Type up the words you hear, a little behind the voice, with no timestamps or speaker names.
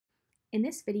In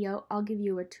this video, I'll give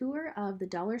you a tour of the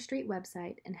Dollar Street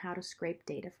website and how to scrape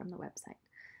data from the website.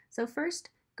 So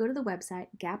first, go to the website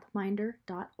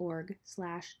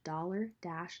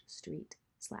gapminder.org/dollar-street/.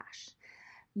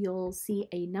 You'll see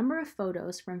a number of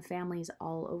photos from families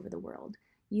all over the world.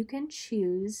 You can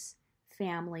choose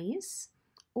families,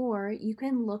 or you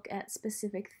can look at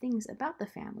specific things about the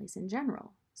families in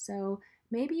general. So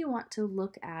maybe you want to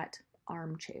look at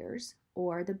armchairs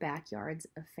or the backyards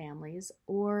of families,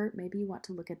 or maybe you want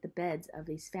to look at the beds of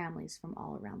these families from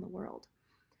all around the world.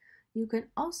 You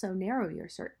can also narrow your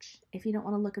search. If you don't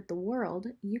want to look at the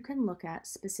world, you can look at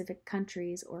specific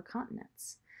countries or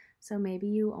continents. So maybe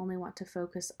you only want to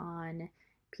focus on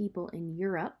people in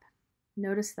Europe.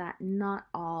 Notice that not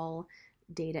all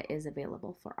data is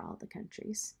available for all the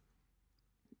countries.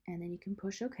 And then you can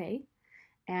push OK,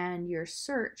 and your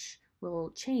search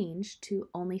will change to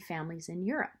only families in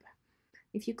Europe.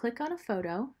 If you click on a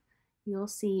photo, you'll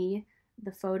see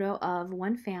the photo of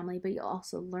one family, but you'll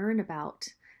also learn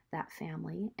about that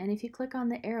family. And if you click on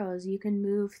the arrows, you can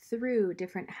move through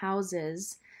different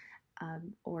houses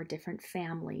or different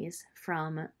families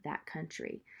from that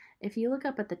country. If you look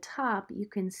up at the top, you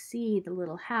can see the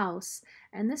little house,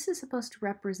 and this is supposed to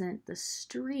represent the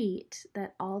street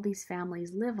that all these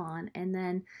families live on, and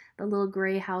then the little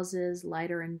gray houses,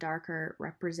 lighter and darker,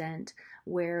 represent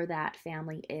where that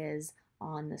family is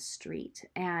on the street.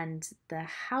 And the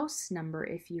house number,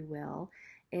 if you will,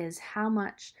 is how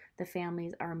much the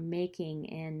families are making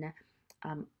in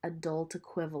adult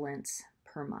equivalents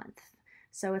per month.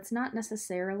 So it's not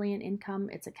necessarily an income,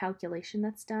 it's a calculation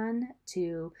that's done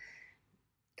to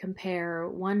compare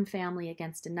one family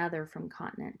against another from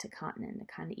continent to continent to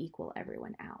kind of equal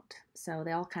everyone out. So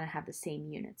they all kind of have the same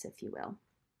units, if you will.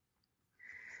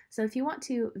 So if you want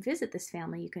to visit this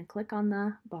family, you can click on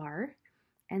the bar,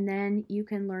 and then you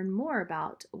can learn more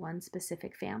about one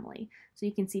specific family. So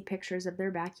you can see pictures of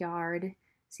their backyard,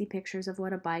 see pictures of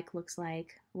what a bike looks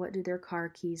like, what do their car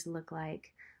keys look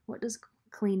like, what does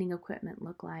cleaning equipment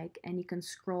look like, and you can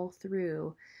scroll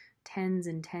through tens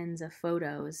and tens of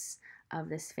photos of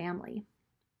this family.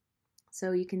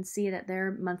 So you can see that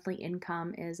their monthly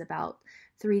income is about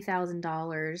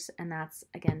 $3,000, and that's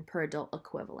again per adult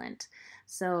equivalent.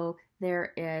 So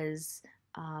there is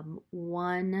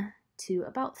 1 to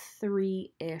about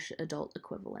 3-ish adult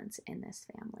equivalents in this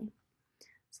family.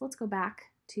 So let's go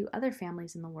back to other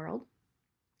families in the world.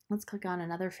 Let's click on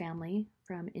another family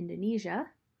from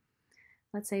Indonesia.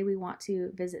 Let's say we want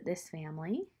to visit this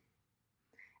family.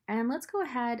 And let's go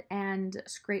ahead and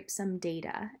scrape some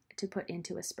data to put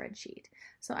into a spreadsheet.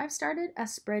 So I've started a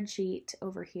spreadsheet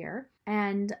over here,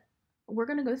 and we're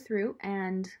going to go through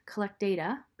and collect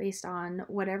data based on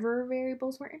whatever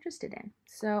variables we're interested in.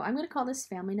 So I'm going to call this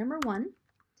family number 1,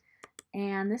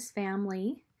 and this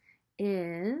family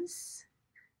is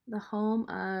the home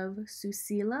of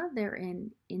Susila. They're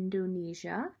in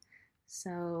Indonesia.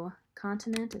 So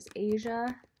continent is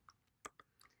Asia,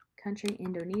 country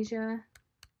Indonesia.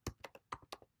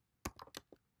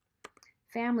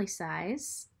 Family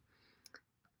size,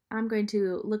 I'm going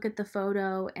to look at the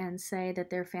photo and say that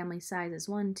their family size is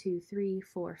 1, 2, 3,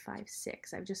 4, 5,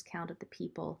 6. I've just counted the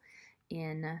people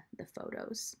in the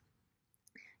photos.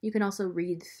 You can also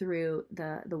read through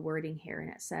the wording here, and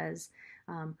it says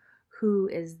who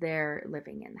is there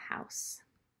living in the house.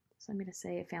 So I'm going to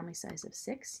say a family size of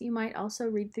 6. You might also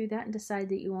read through that and decide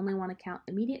that you only want to count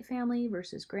immediate family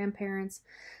versus grandparents,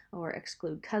 or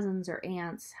exclude cousins or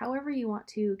aunts, however you want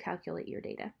to calculate your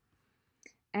data.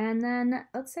 And then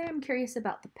let's say I'm curious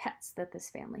about the pets that this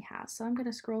family has. So I'm going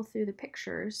to scroll through the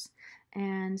pictures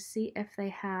and see if they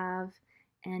have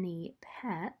any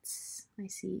pets. I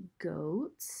see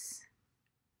goats.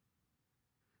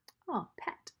 Oh,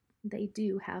 pet. They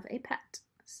do have a pet.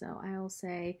 So I will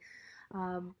say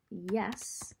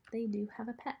yes, they do have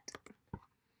a pet.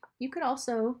 You could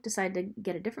also decide to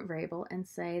get a different variable and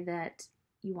say that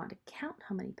you want to count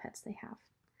how many pets they have.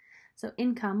 So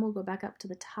income will go back up to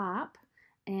the top,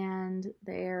 and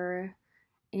their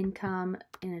income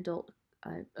in adult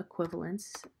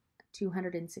equivalents,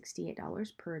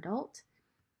 $268 per adult.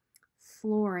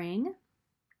 Flooring,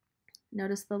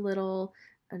 notice the little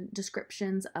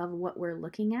descriptions of what we're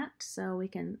looking at, so we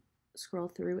can scroll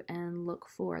through and look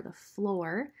for the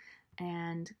floor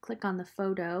and click on the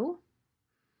photo.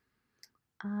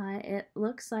 It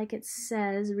looks like it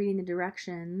says, reading the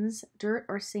directions, dirt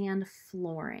or sand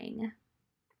flooring.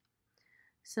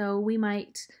 So we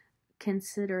might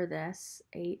consider this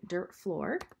a dirt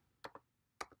floor.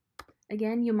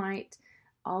 Again, you might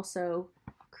also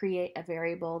create a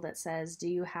variable that says, do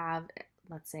you have,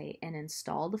 let's say, an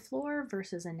installed floor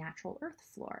versus a natural earth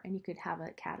floor? And you could have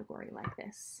a category like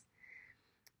this.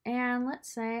 And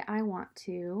let's say I want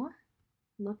to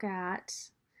look at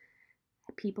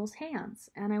people's hands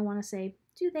and I want to say,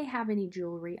 do they have any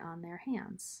jewelry on their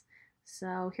hands?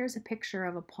 So here's a picture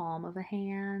of a palm of a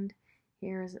hand.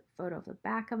 Here's a photo of the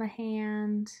back of a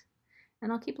hand.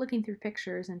 And I'll keep looking through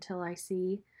pictures until I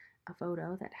see a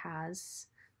photo that has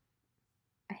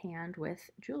a hand with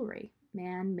jewelry.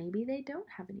 And maybe they don't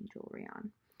have any jewelry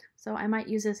on. So I might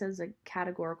use this as a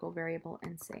categorical variable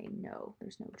and say, no,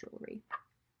 there's no jewelry.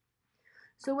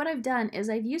 So what I've done is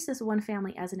I've used this one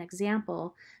family as an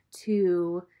example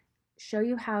to show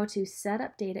you how to set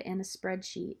up data in a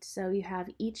spreadsheet. So you have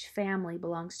each family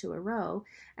belongs to a row.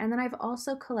 And then I've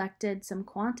also collected some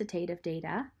quantitative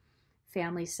data,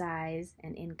 family size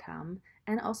and income,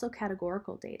 and also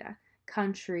categorical data,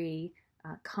 country,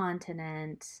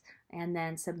 continent, and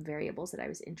then some variables that I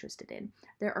was interested in.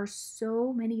 There are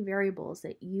so many variables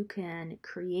that you can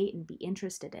create and be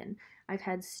interested in. I've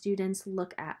had students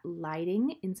look at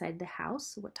lighting inside the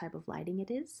house, what type of lighting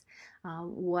it is,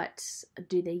 what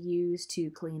do they use to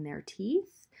clean their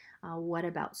teeth, what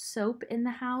about soap in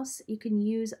the house. You can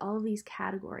use all of these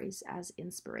categories as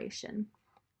inspiration.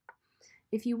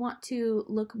 If you want to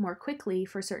look more quickly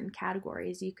for certain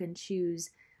categories, you can choose,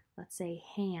 let's say,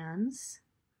 hands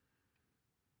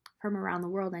from around the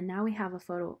world, and now we have a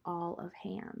photo all of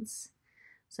hands.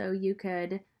 So you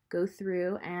could go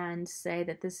through and say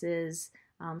that this is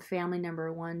family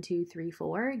number 1, 2, 3,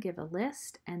 4, give a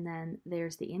list, and then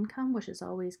there's the income, which is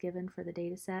always given for the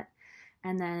data set,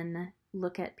 and then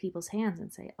look at people's hands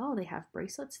and say, oh, they have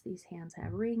bracelets, these hands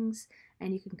have rings,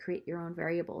 and you can create your own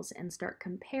variables and start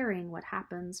comparing what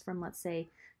happens from, let's say,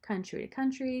 country to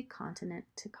country, continent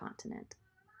to continent.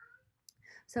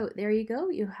 So there you go.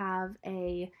 You have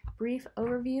a brief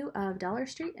overview of Dollar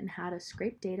Street and how to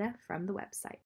scrape data from the website.